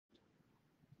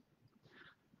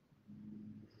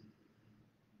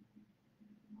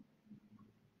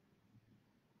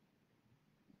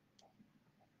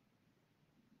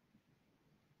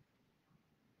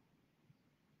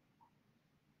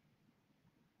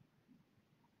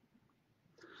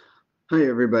Hi,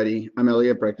 everybody. I'm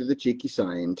Elliot Brechter, the Cheeky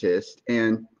Scientist,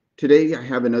 and today I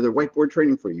have another whiteboard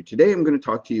training for you. Today I'm going to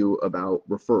talk to you about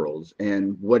referrals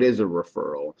and what is a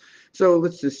referral. So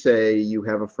let's just say you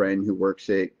have a friend who works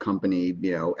at company,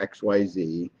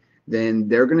 XYZ. Then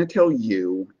they're going to tell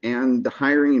you and the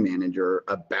hiring manager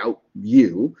about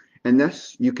you, and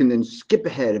thus you can then skip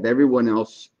ahead of everyone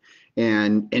else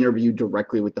and interview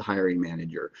directly with the hiring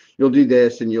manager. You'll do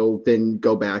this and you'll then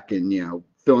go back and,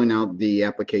 filling out the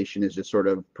application is just sort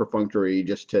of perfunctory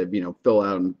just to, fill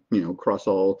out and, cross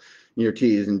all your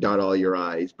T's and dot all your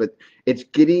I's. But it's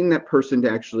getting that person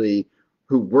to actually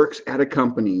who works at a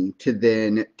company to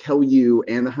then tell you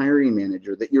and the hiring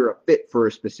manager that you're a fit for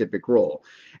a specific role.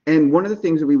 And one of the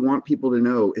things that we want people to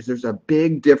know is there's a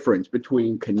big difference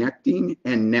between connecting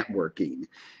and networking.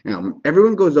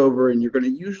 Everyone goes over and you're going to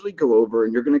usually go over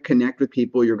and you're going to connect with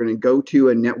people. You're going to go to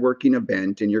a networking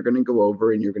event and you're going to go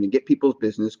over and you're going to get people's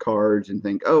business cards and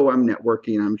think, oh, I'm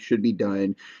networking. I should be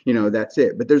done. That's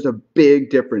it. But there's a big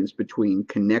difference between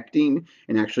connecting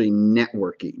and actually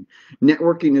networking.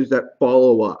 Networking is that follow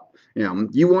up.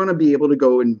 You want to be able to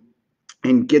go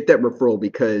and get that referral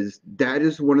because that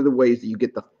is one of the ways that you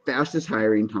get the fastest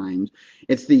hiring times.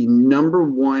 It's the number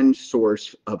one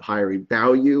source of hiring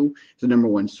value. It's the number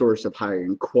one source of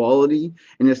hiring quality,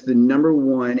 and it's the number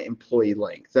one employee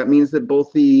length. That means that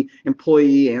both the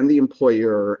employee and the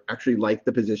employer actually like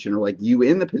the position or like you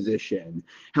in the position.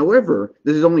 However,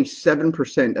 this is only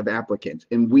 7% of applicants,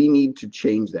 and we need to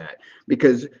change that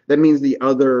because that means the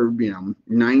other,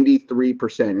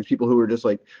 93% is people who are just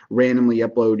like randomly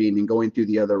uploading and going through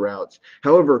the other routes.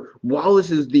 However, while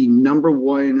this is the number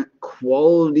one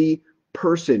quality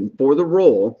person for the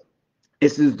role,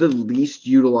 this is the least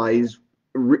utilized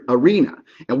arena,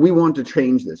 and we want to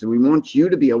change this, and we want you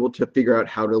to be able to figure out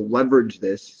how to leverage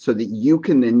this so that you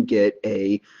can then get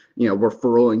a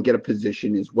referral and get a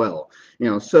position as well.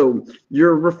 So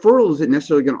your referral isn't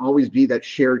necessarily going to always be that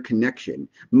shared connection.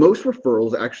 Most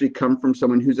referrals actually come from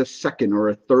someone who's a second or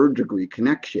a third degree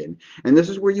connection, and this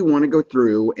is where you want to go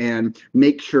through and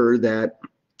make sure that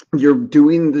you're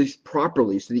doing this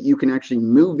properly so that you can actually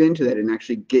move into that and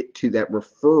actually get to that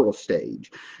referral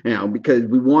stage. Because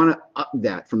we want to up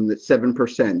that from the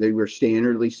 7% that we're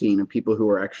standardly seeing of people who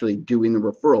are actually doing the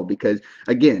referral. Because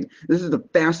again, this is the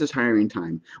fastest hiring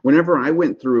time. Whenever I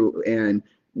went through and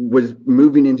was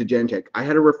moving into Gentech, I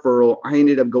had a referral. I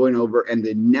ended up going over and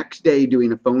the next day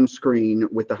doing a phone screen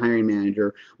with the hiring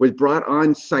manager, was brought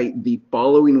on site the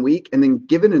following week and then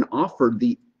given an offer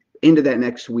the into that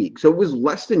next week. So it was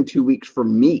less than 2 weeks for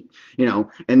me,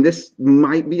 and this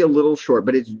might be a little short,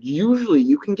 but it's usually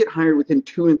you can get hired within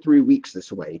 2 and 3 weeks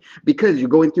this way because you're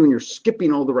going through and you're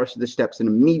skipping all the rest of the steps and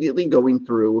immediately going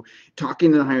through,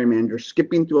 talking to the hiring manager,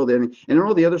 skipping through all the, and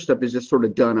all the other stuff is just sort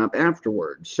of done up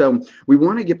afterwards. So we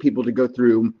want to get people to go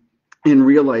through and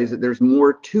realize that there's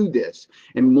more to this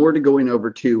and more to going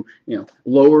over to,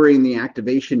 lowering the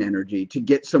activation energy to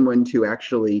get someone to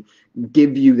actually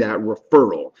give you that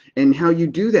referral. And how you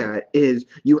do that is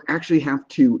you actually have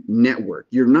to network.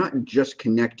 You're not just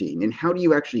connecting. And how do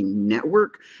you actually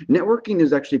network? Networking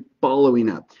is actually following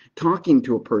up, talking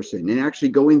to a person and actually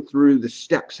going through the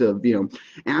steps of,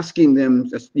 asking them,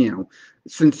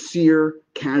 sincere,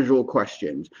 casual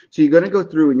questions. So you're going to go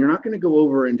through and you're not going to go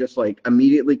over and just like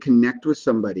immediately connect with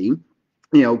somebody,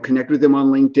 connect with them on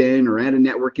LinkedIn or at a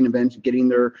networking event, getting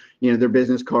their, their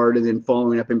business card and then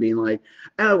following up and being like,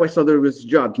 oh, I saw there was a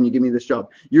job. Can you give me this job?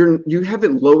 You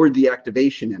haven't lowered the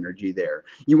activation energy there.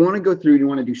 You want to go through, you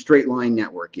want to do straight line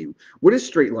networking. What is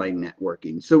straight line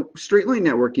networking? So straight line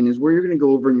networking is where you're going to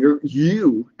go over and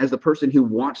you as the person who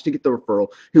wants to get the referral,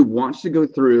 who wants to go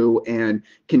through and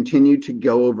continue to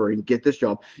go over and get this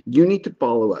job, you need to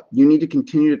follow up. You need to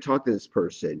continue to talk to this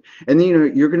person. And then,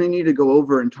 you're going to need to go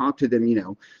over and talk to them,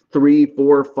 3,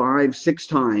 4, 5, 6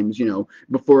 times,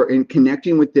 before in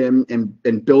connecting with them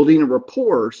and building a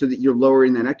rapport so that you're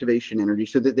lowering that activation energy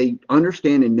so that they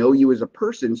understand and know you as a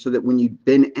person so that when you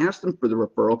then ask them for the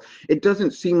referral, it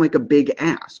doesn't seem like a big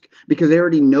ask because they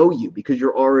already know you because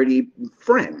you're already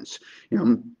friends.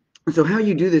 So how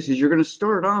you do this is you're going to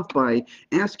start off by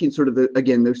asking sort of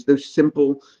again those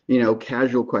simple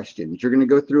casual questions. You're going to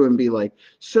go through and be like,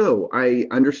 so I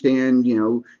understand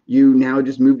you now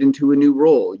just moved into a new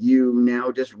role. You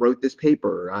now just wrote this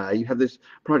paper. You have this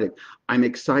project. I'm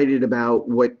excited about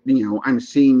what I'm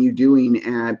seeing you doing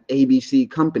at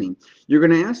ABC company. You're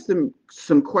going to ask them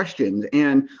some questions,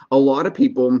 and a lot of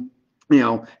people.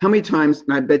 How many times,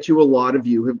 and I bet you a lot of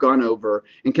you have gone over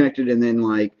and connected and then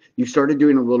like you started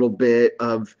doing a little bit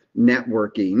of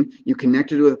networking. You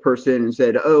connected with a person and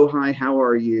said, "Oh, hi, how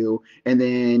are you?" And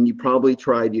then you probably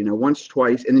tried, once,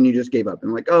 twice, and then you just gave up.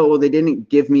 And like, "Oh, well, they didn't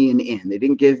give me an in. They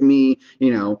didn't give me,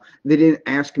 they didn't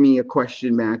ask me a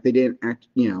question back. They didn't act,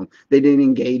 they didn't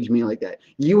engage me like that."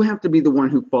 You have to be the one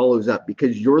who follows up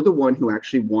because you're the one who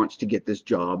actually wants to get this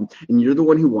job and you're the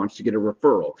one who wants to get a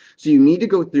referral. So you need to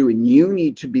go through and you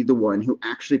need to be the one who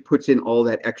actually puts in all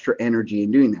that extra energy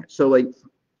in doing that. So like,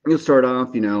 you'll start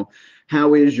off,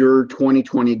 how is your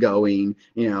 2020 going?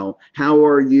 How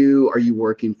are you? Are you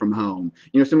working from home?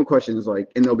 Some questions like,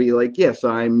 and they'll be like, yes,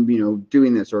 I'm,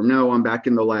 doing this, or no, I'm back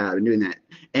in the lab and doing that.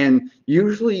 And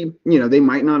usually, they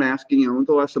might not ask,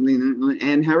 they'll ask something,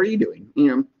 and how are you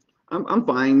doing? I'm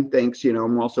fine, thanks.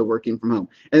 I'm also working from home.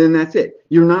 And then that's it.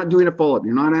 You're not doing a follow-up.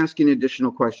 You're not asking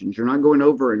additional questions. You're not going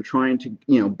over and trying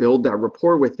to, build that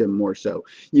rapport with them more so.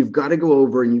 You've got to go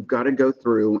over and you've got to go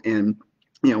through and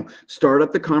start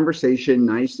up the conversation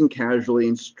nice and casually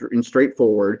and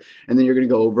straightforward, and then you're going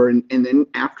to go over and then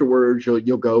afterwards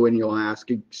you'll go and you'll ask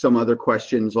some other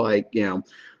questions like,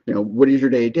 what is your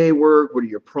day-to-day work? What are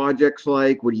your projects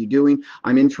like? What are you doing?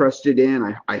 I'm interested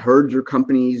in, I heard your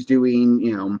company's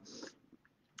doing,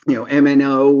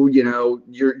 MNO,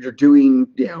 you're doing,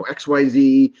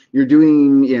 XYZ, you're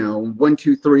doing, 1,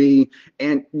 2, 3,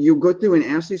 and you go through and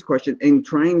ask these questions and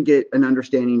try and get an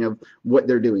understanding of what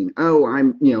they're doing. Oh,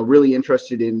 I'm, really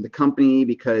interested in the company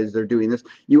because they're doing this.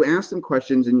 You ask them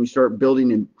questions and you start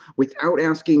building in without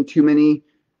asking too many,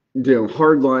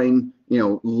 hardline,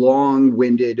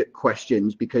 long-winded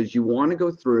questions, because you want to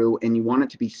go through and you want it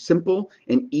to be simple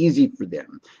and easy for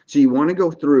them. So you want to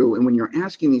go through, and when you're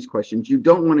asking these questions, you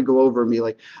don't want to go over and be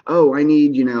like, oh, I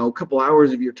need, a couple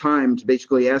hours of your time to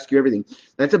basically ask you everything.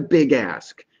 That's a big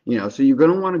ask, so you're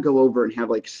going to want to go over and have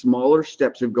like smaller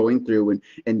steps of going through,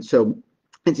 and so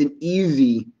it's an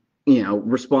easy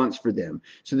response for them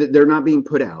so that they're not being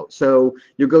put out. So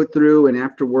you'll go through and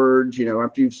afterwards,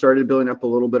 after you've started building up a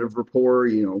little bit of rapport,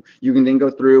 you can then go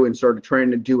through and start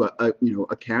trying to do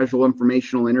a casual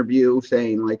informational interview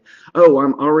saying like, oh,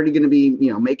 I'm already going to be,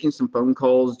 making some phone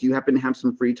calls. Do you happen to have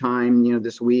some free time,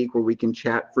 this week where we can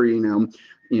chat for,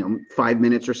 5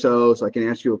 minutes or so I can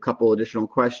ask you a couple additional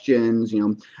questions,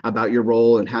 about your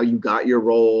role and how you got your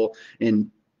role.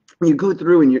 And you go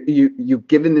through and you've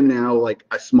given them now like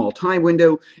a small time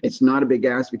window. It's not a big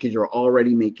ask because you're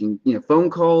already making phone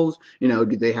calls. Do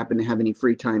they happen to have any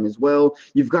free time as well?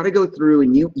 You've got to go through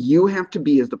and you have to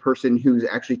be, as the person who's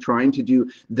actually trying to do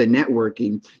the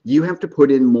networking, you have to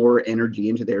put in more energy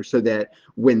into there so that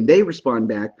when they respond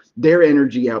back, their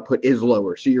energy output is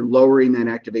lower. So you're lowering that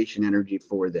activation energy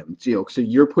for them. So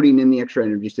you're putting in the extra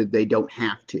energy so they don't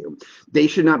have to. They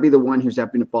should not be the one who's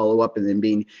having to follow up and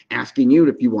then asking you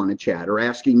if you want to chat or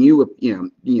asking you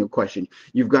a question.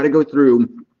 You've got to go through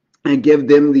and give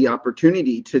them the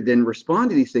opportunity to then respond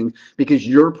to these things because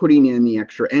you're putting in the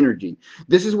extra energy.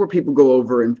 This is where people go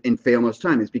over and fail most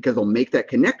time, is because they'll make that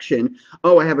connection.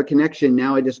 Oh, I have a connection.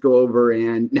 Now I just go over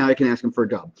and now I can ask them for a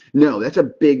job. No, that's a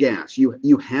big ask.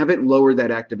 You haven't lowered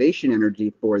that activation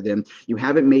energy for them. You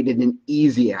haven't made it an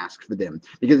easy ask for them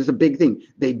because it's a big thing.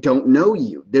 They don't know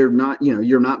you. They're not,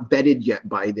 you're not vetted yet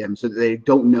by them, so they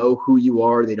don't know who you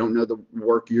are. They don't know the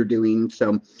work you're doing.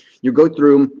 So you go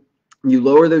through, you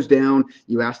lower those down,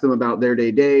 you ask them about their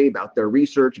day-to-day, about their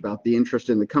research, about the interest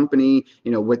in the company,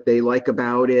 what they like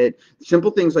about it, simple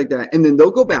things like that. And then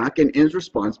they'll go back and in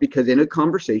response, because in a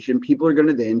conversation, people are going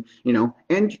to then,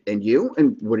 and you,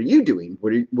 and what are you doing?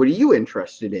 What are you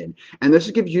interested in? And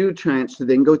this gives you a chance to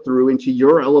then go through into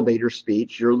your elevator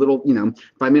speech, your little,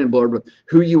 5-minute blurb of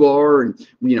who you are and,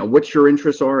 what your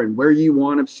interests are and where you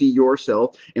want to see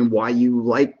yourself and why you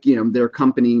like, their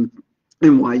company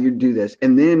and why you do this.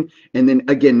 And then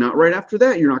again, not right after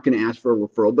that, you're not going to ask for a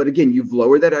referral, but again, you've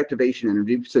lowered that activation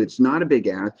energy, so it's not a big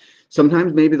ask.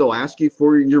 Sometimes maybe they'll ask you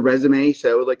for your resume,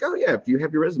 so like, oh yeah, if you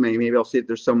have your resume, maybe I'll see if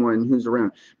there's someone who's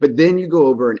around. But then you go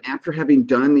over, and after having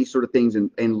done these sort of things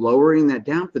and lowering that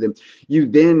down for them, you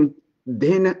then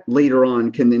later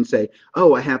on can then say,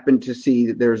 oh, I happen to see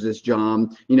that there's this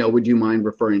job, would you mind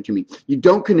referring to me? You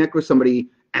don't connect with somebody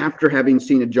after having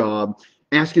seen a job,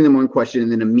 asking them one question and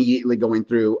then immediately going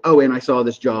through, oh, and I saw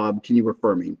this job, can you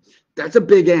refer me? That's a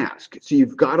big ask. So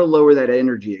you've got to lower that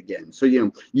energy again. So,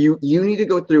 you need to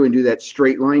go through and do that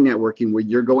straight line networking where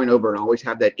you're going over and always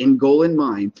have that end goal in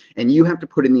mind, and you have to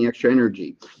put in the extra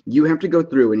energy. You have to go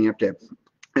through and you have to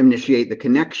initiate the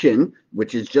connection,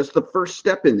 which is just the first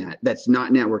step in that. That's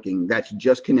not networking. That's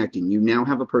just connecting. You now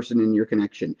have a person in your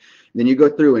connection. Then you go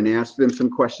through and ask them some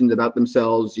questions about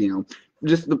themselves,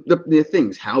 just the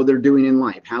things, how they're doing in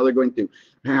life, how they're going through,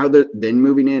 how they're then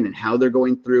moving in and how they're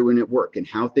going through and at work and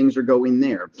how things are going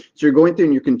there. So you're going through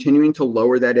and you're continuing to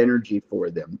lower that energy for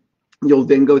them. You'll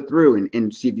then go through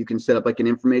and see if you can set up like an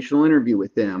informational interview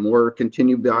with them or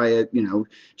continue via,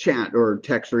 chat or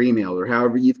text or email or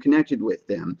however you've connected with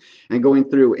them, and going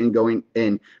through and going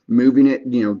and moving it,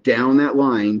 down that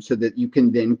line so that you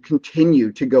can then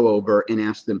continue to go over and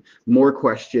ask them more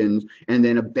questions, and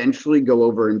then eventually go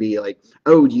over and be like,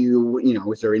 oh,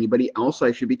 is there anybody else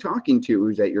I should be talking to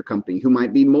who's at your company who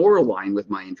might be more aligned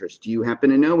with my interests? Do you happen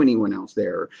to know anyone else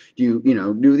there? Do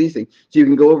you do these things? So you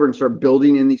can go over and start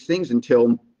building in these things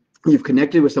until you've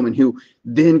connected with someone who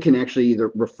then can actually either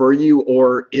refer you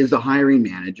or is a hiring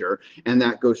manager, and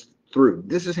that goes through.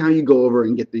 This is how you go over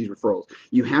and get these referrals.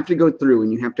 You have to go through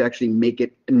and you have to actually make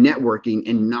it networking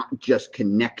and not just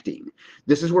connecting.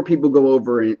 This is where people go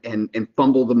over and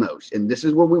fumble the most. And this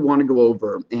is where we want to go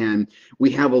over. And we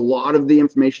have a lot of the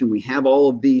information. We have all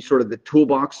of the sort of the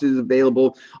toolboxes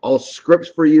available, all scripts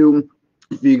for you.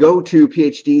 If you go to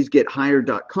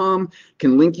phdsgethired.com,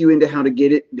 can link you into how to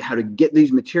get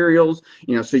these materials,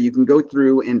 so you can go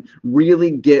through and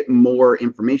really get more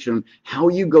information on how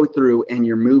you go through and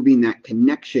you're moving that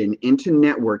connection into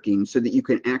networking so that you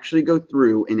can actually go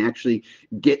through and actually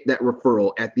get that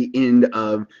referral at the end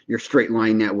of your straight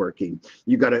line networking.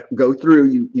 You got to go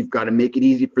through, you've got to make it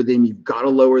easy for them. You've got to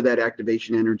lower that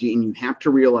activation energy, and you have to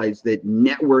realize that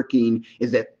networking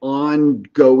is that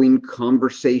ongoing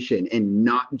conversation and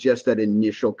not just that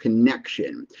initial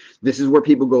connection. This is where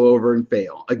people go over and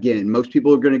fail. Again, most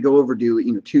people are going to go over, do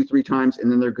 2-3 times,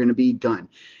 and then they're going to be done.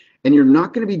 And you're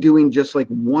not going to be doing just like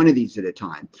one of these at a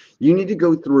time. You need to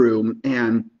go through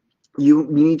and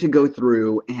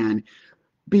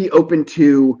be open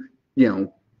to,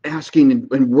 asking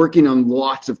and working on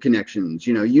lots of connections.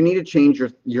 You need to change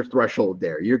your threshold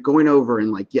there. You're going over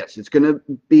and like, yes, it's going to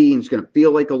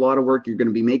feel like a lot of work. You're going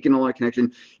to be making a lot of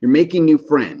connection. You're making new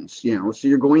friends, so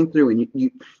you're going through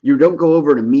and you don't go over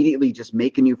and immediately just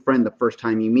make a new friend the first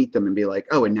time you meet them and be like,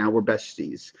 oh, and now we're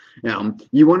besties.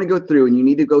 You want to go through and you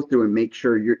need to go through and make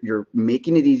sure you're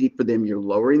making it easy for them. You're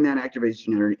lowering that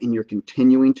activation energy and you're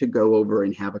continuing to go over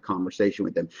and have a conversation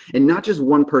with them, and not just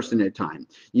one person at a time.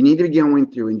 You need to be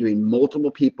going through and doing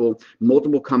multiple people,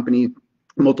 multiple companies,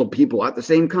 multiple people at the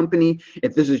same company.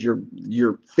 If this is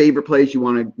your favorite place, you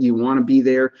want to be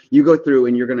there, you go through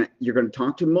and you're gonna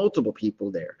talk to multiple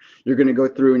people there. You're gonna go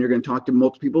through and you're gonna talk to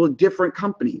multiple people at different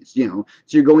companies. So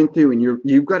you're going through and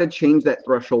you've got to change that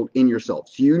threshold in yourself.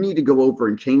 So you need to go over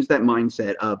and change that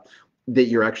mindset of that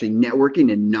you're actually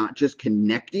networking and not just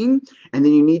connecting. And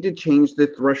then you need to change the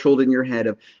threshold in your head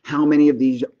of how many of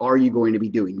these are you going to be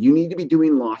doing. You need to be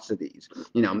doing lots of these.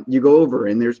 You go over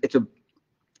and it's a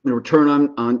return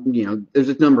on there's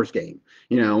a numbers game.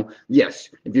 Yes,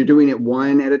 if you're doing it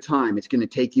one at a time, it's going to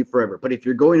take you forever. But if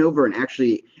you're going over and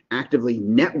actually actively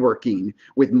networking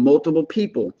with multiple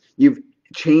people, you've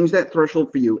change that threshold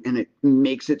for you, and it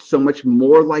makes it so much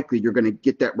more likely you're going to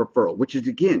get that referral, which is,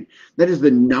 again, that is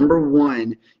the number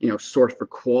one source for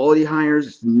quality hires.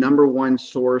 It's the number one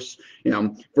source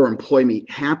for employee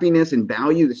happiness and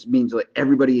value. This means that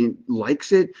everybody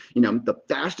likes it. The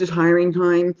fastest hiring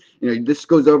time, this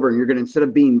goes over and you're going to, instead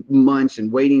of being months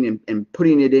and waiting and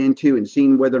putting it into and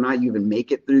seeing whether or not you even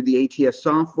make it through the ATS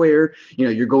software,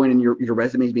 you're going and your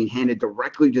resume is being handed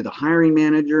directly to the hiring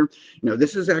manager.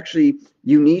 This is actually,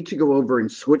 you need to go over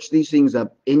and switch these things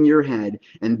up in your head,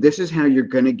 and this is how you're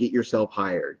going to get yourself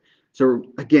hired. So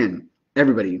again,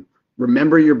 everybody,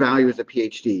 remember your value as a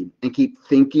PhD and keep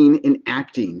thinking and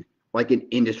acting like an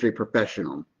industry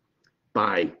professional.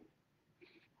 Bye.